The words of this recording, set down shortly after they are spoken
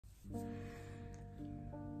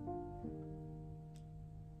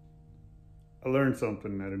learned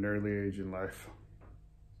something at an early age in life.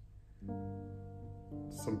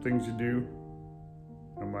 Some things you do,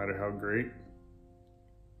 no matter how great,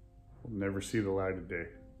 will never see the light of day.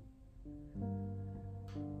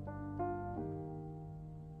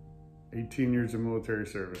 18 years of military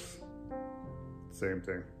service, same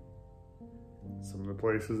thing. Some of the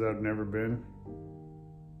places I've never been,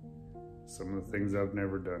 some of the things I've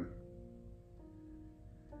never done.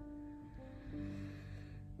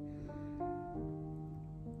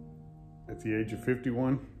 At the age of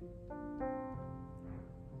 51,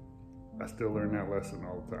 I still learn that lesson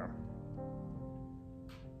all the time.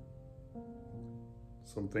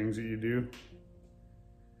 Some things that you do,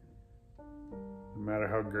 no matter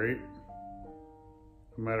how great,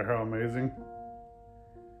 no matter how amazing,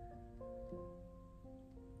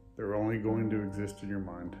 they're only going to exist in your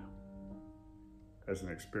mind as an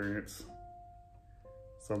experience,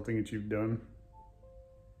 something that you've done.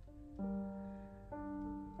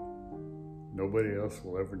 Nobody else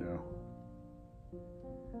will ever know.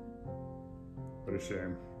 What a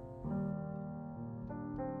shame.